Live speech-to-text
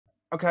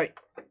Okay,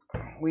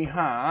 we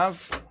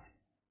have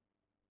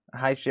a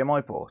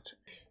HDMI port.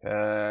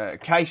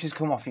 Case has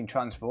come off in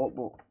transport,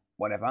 but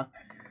whatever.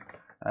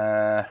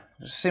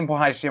 Simple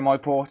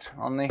HDMI port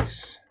on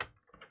this.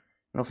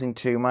 Nothing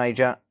too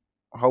major,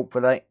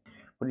 hopefully.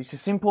 But it's the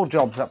simple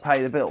jobs that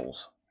pay the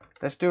bills.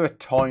 Let's do a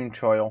time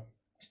trial.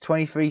 It's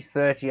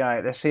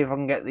 23:38. Let's see if I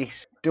can get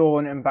this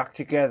done and back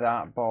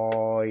together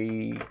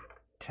by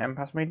 10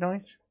 past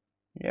midnight.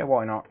 Yeah,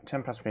 why not?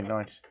 10 past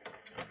midnight.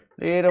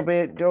 Little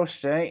bit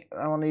dusty.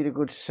 I'll need a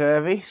good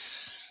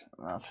service.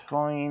 That's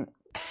fine.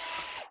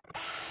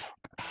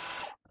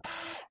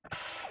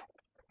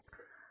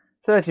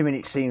 30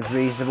 minutes seems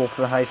reasonable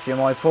for the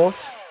HDMI port.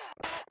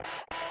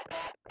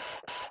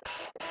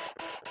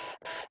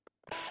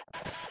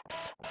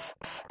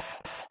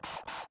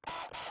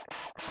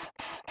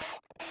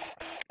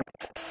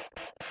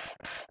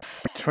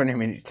 "20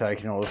 minutes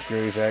taking all the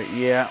screws out."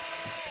 Yeah.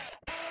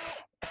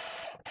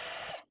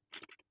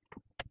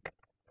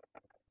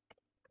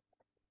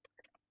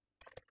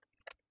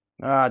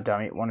 Ah, damn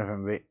it, one of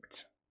them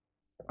ripped.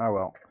 Oh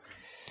well.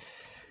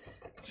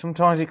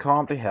 Sometimes it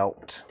can't be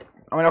helped.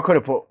 I mean, I could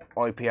have put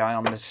IPA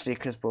on the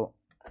stickers, but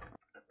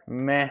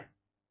meh.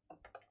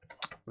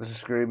 There's a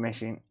screw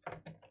missing.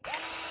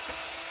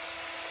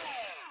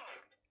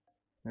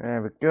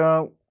 There we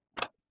go.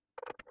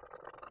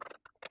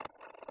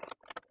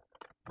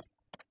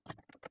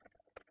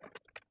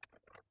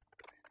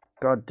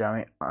 God damn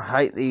it. I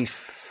hate these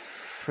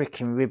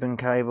freaking ribbon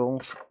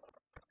cables.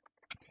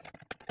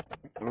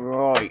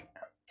 Right.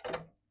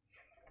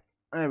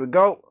 There we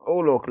go. Oh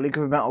look,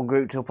 liquid metal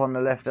grouped up on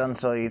the left hand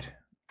side.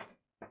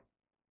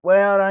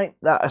 Well, ain't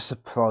that a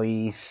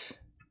surprise?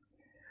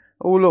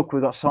 Oh look,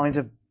 we've got signs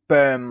of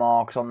burn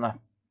marks on the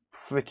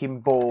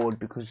freaking board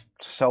because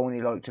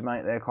Sony like to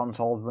make their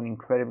consoles run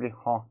incredibly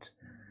hot.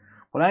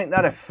 Well, ain't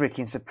that a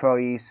freaking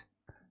surprise?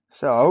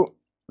 So,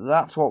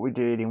 that's what we're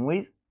dealing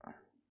with.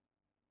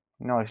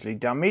 Nicely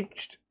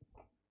damaged.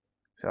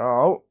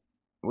 So,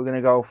 we're going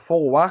to go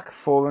full whack,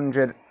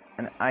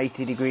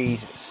 480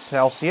 degrees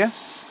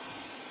Celsius.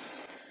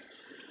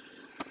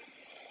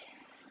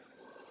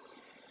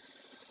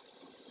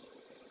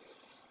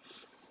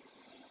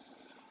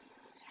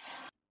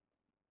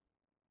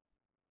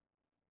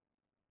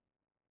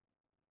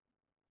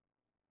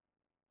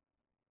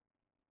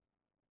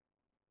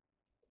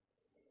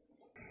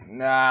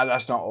 Nah,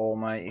 that's not all,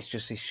 mate. It's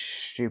just this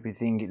stupid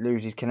thing. It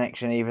loses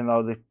connection even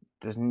though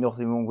there's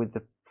nothing wrong with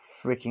the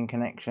freaking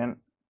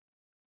connection.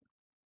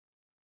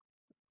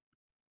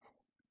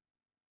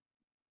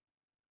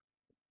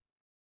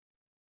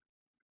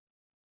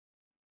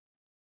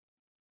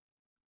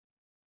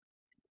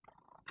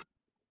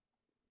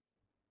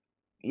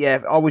 Yeah,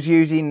 I was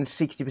using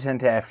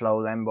 60%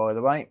 airflow then, by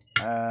the way.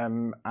 I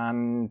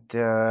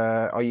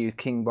used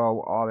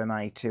Kingbo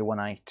RMA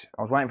 218.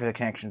 I was waiting for the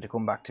connection to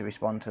come back to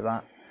respond to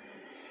that.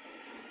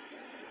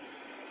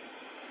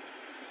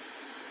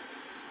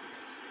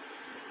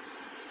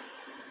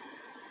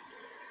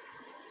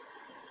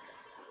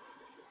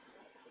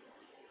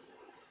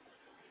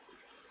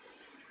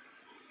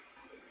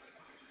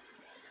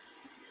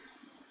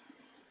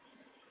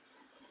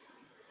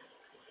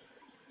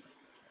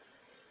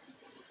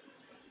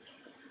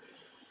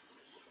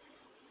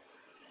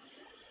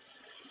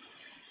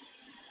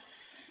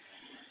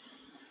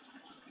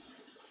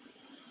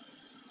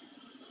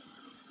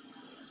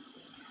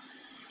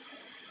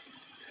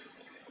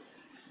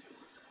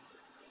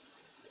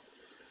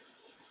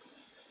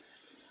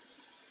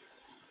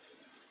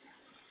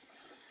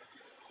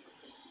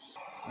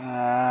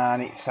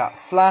 And it's sat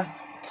flat.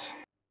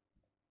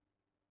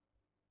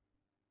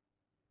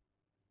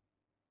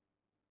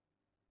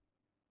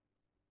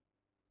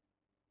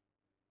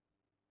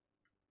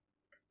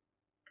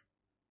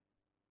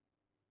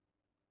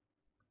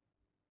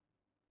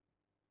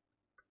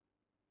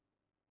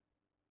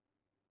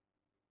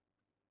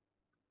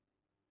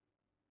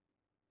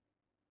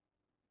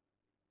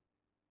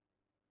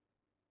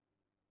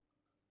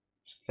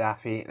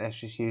 Staff it, let's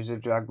just use the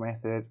drag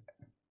method.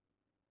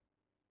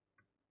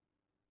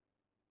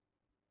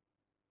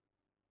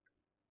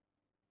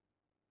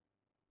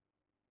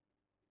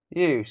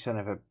 You son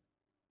of a...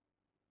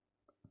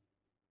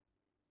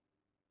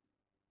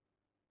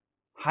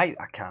 Hate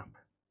that cap.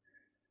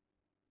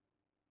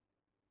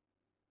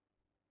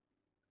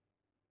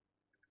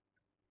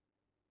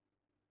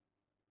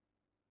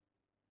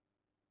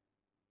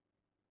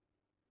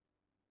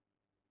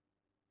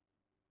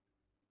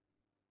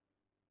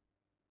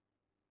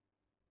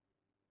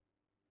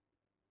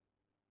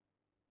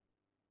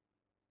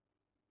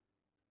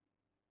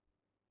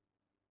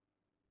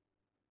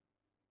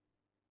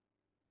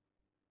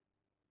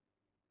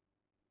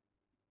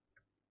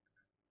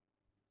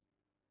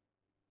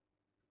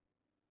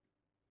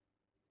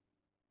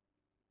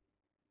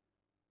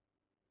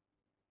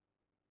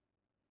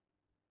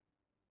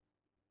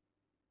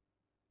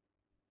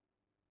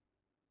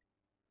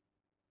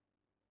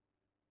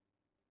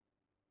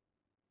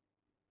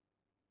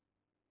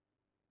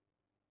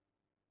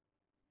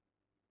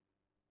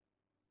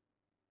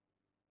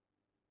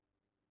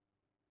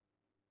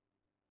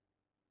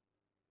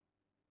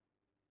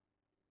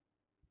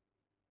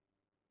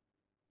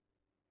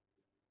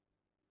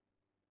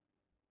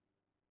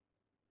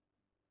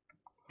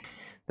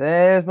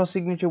 There's my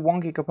signature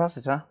wonky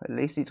capacitor. At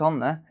least it's on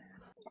there.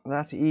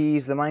 That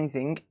is the main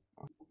thing.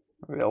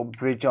 A little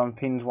bridge on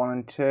pins 1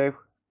 and 2.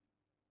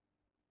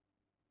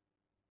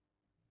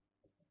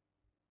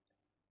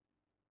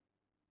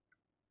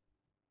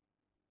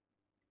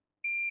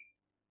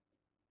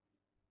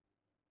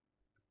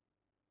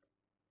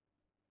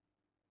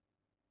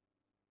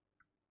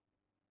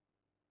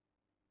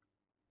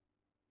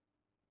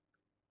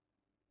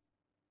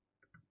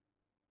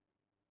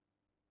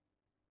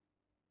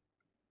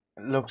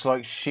 It looks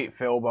like shit,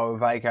 Philbo.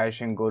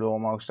 Vacation good,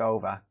 almost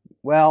over.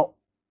 Well,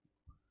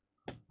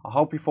 I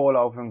hope you fall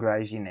over and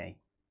graze your knee,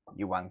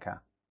 you wanker.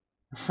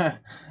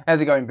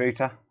 How's it going,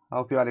 Booter? I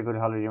hope you had a good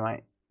holiday,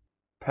 mate.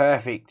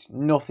 Perfect.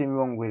 Nothing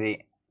wrong with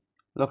it.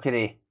 Look at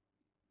it.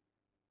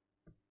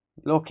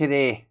 Look at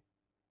it.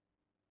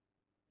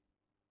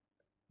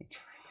 It's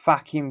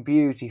fucking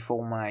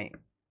beautiful, mate.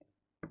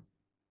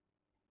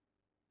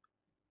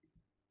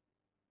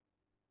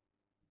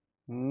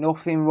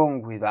 Nothing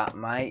wrong with that,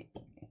 mate.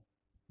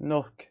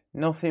 Look,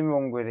 nothing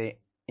wrong with it.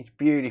 It's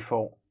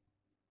beautiful.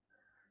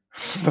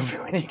 Love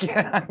it when you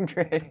get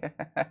angry.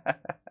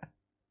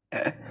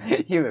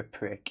 You're a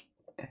prick.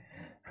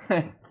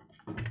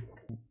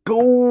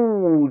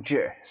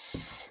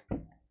 Gorgeous.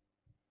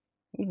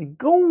 It's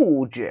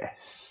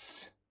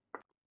gorgeous.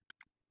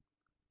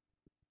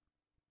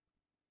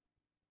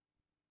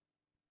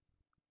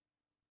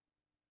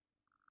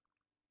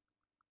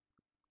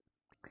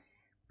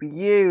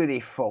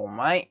 Beautiful,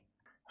 mate.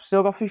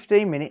 Still got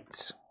 15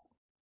 minutes.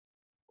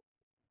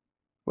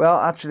 Well,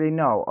 actually,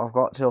 no. I've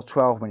got till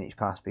 12 minutes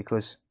past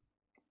because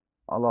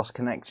I lost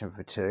connection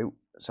for 2.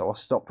 So I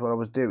stopped what I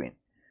was doing.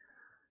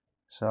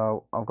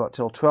 So I've got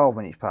till 12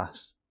 minutes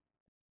past.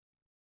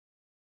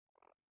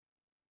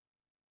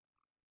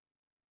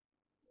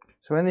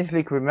 So when this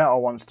liquid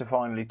metal wants to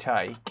finally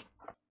take,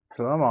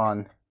 come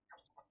on,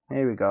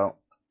 here we go.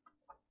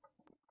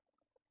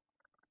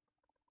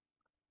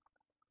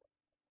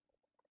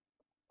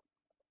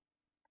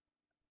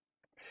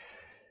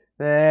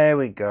 There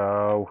we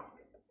go.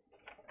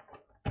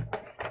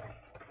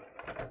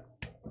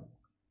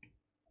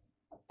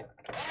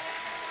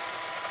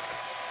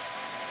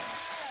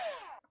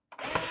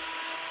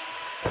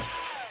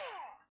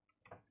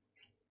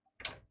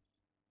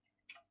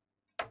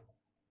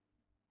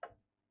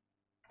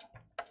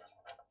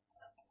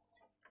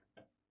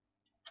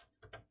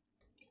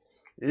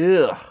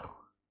 Ugh.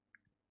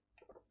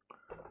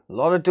 A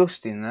lot of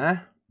dust in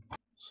there.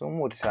 Some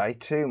would say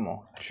too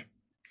much.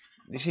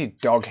 This is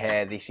dog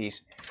hair, this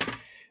is.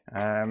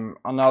 I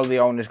know the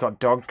owner's got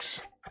dogs.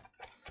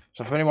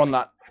 So for anyone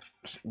that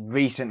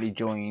recently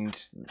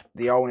joined,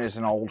 the owner's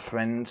an old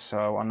friend,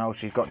 so I know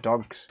she's got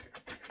dogs.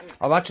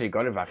 I've actually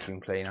got a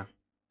vacuum cleaner.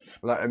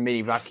 Like a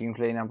mini vacuum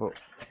cleaner, but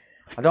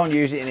I don't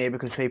use it in here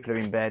because people are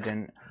in bed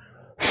and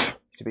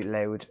it's a bit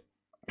loud.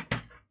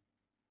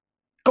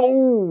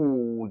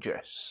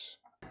 Gorgeous.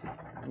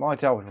 It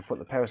might help if I put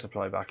the power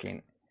supply back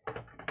in.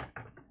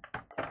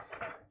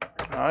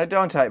 It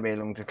don't take me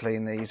long to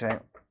clean these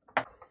out.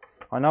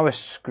 I know a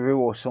screw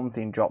or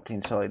something dropped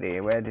inside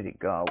here. Where did it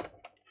go?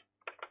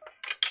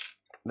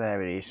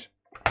 There it is.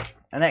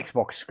 An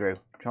Xbox screw.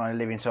 Trying to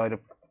live inside a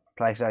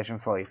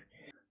PlayStation 5.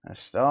 And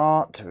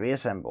start to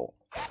reassemble.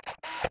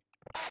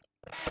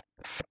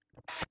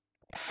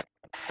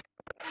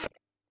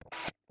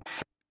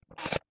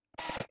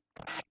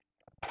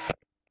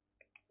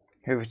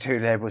 With a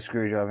 2-label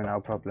screwdriver,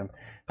 no problem.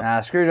 Nah,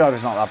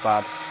 screwdriver's not that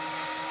bad.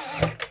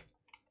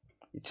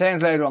 It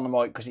sounds louder on the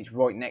mic because it's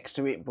right next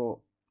to it, but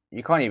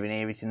you can't even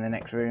hear it in the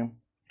next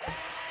room.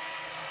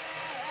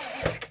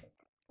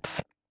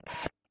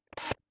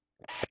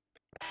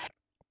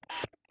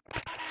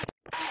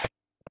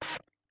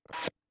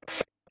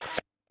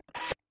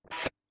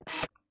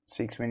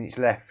 Six minutes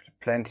left,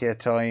 plenty of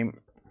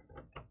time.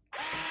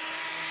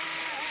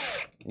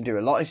 You can do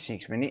a lot in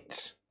 6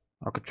 minutes.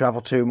 I could travel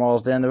 2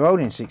 miles down the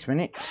road in 6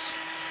 minutes.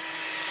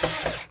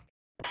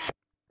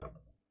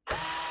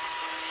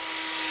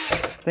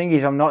 Thing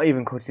is, I'm not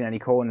even cutting any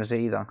corners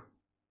either.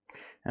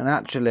 And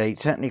actually,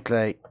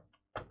 technically,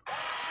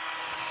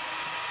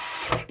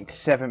 it's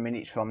 7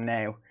 minutes from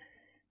now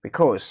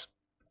because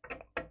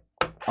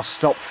I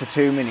stopped for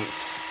 2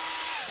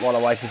 minutes while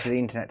I waited for the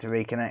internet to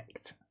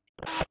reconnect.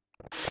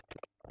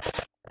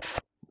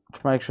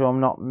 To make sure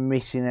I'm not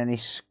missing any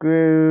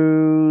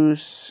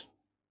screws.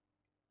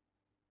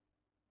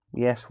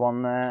 Yes,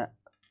 one there.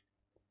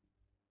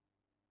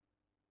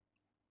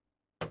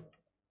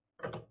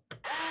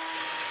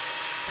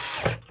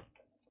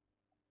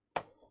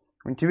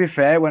 And to be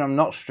fair, when I'm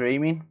not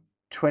streaming,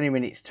 20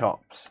 minutes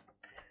tops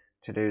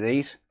to do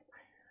these.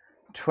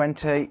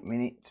 20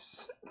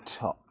 minutes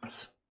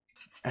tops.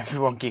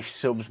 Everyone gives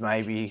subs,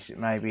 maybe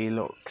he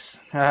looks.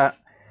 Yeah,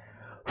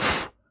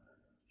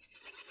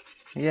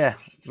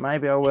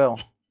 maybe I will.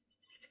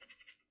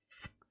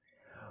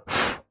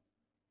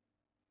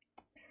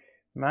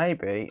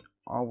 Maybe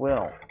I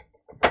will.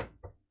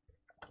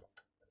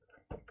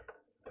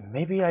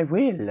 Maybe I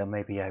will, or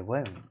maybe I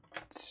won't.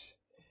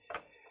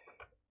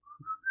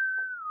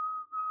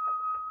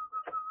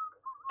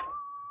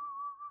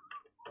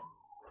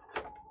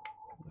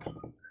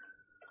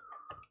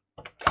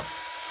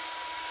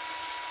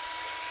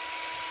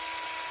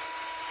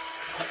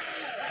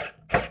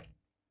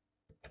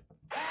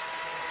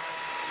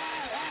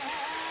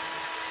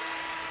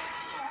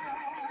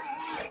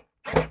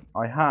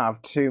 I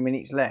have 2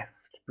 minutes left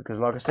because,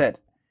 like I said,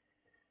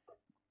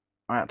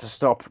 I had to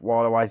stop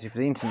while I waited for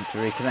the internet to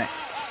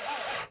reconnect.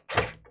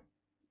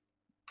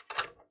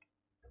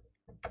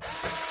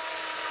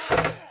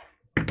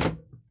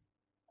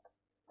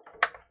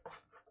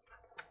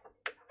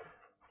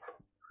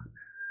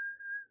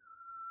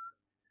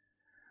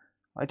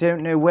 I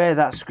don't know where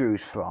that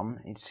screw's from.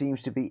 It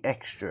seems to be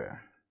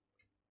extra.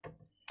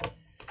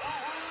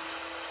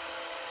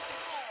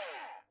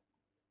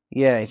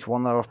 Yeah, it's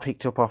one that I've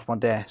picked up off my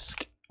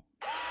desk.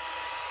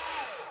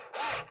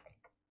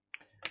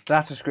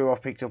 That's a screw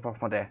I've picked up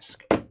off my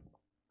desk.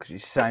 Because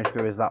it's the same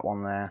screw as that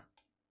one there.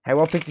 How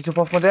I picked it up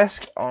off my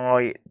desk?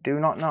 I do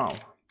not know.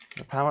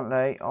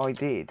 Apparently I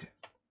did.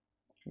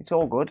 It's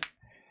all good.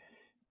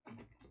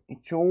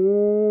 It's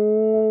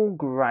all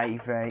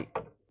gravy.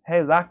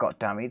 How that got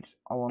damaged,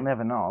 I will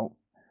never know.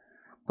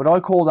 But I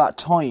call that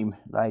time,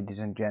 ladies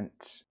and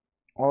gents.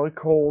 I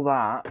call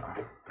that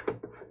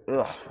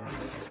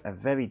a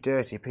very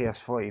dirty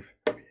PS5.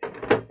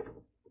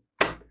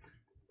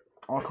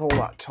 I call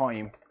that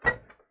time.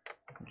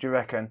 What do you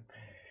reckon?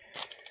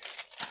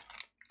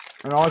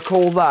 And I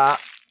call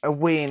that a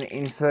win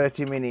in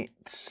 30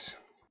 minutes.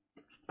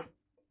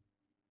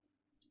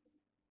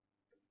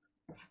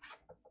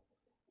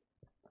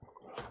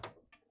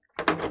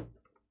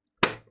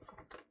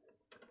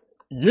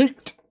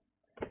 Yeet!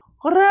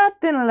 Alright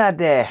then,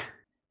 laddie.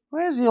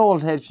 Where's the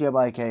old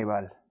HDMI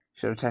cable?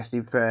 Should have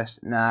tested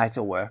first. Nah,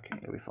 it'll work.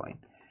 It'll be fine.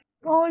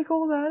 I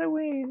call that a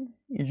win.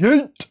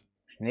 Yeet!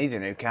 Needs a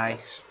new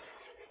case.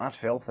 That's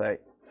filthy.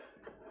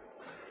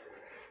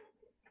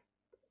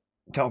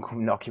 Don't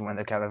come knocking when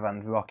the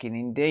caravan's rocking,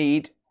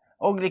 indeed.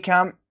 Ugly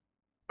cam.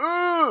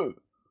 Ooh!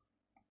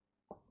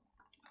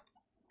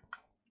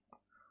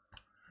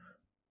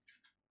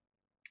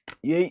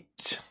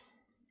 Yeet.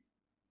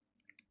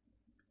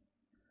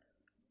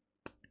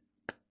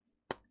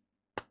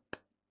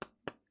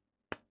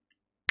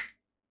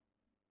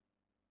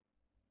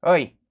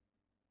 Oi,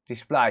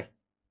 display.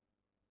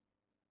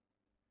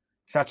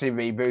 It's actually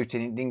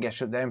rebooting, it didn't get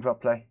shut down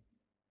properly.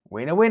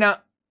 Winner, winner.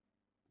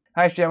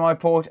 HDMI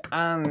port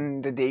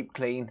and a deep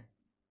clean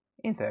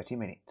in 30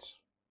 minutes.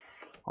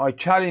 I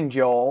challenge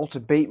y'all to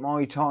beat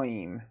my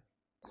time.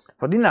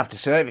 If I didn't have to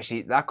service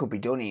it, that could be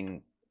done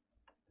in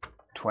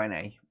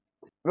 20.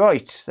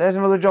 Right, there's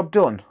another job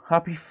done.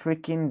 Happy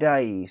freaking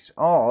days.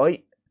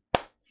 Alright,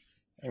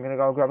 I'm gonna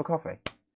go grab a coffee.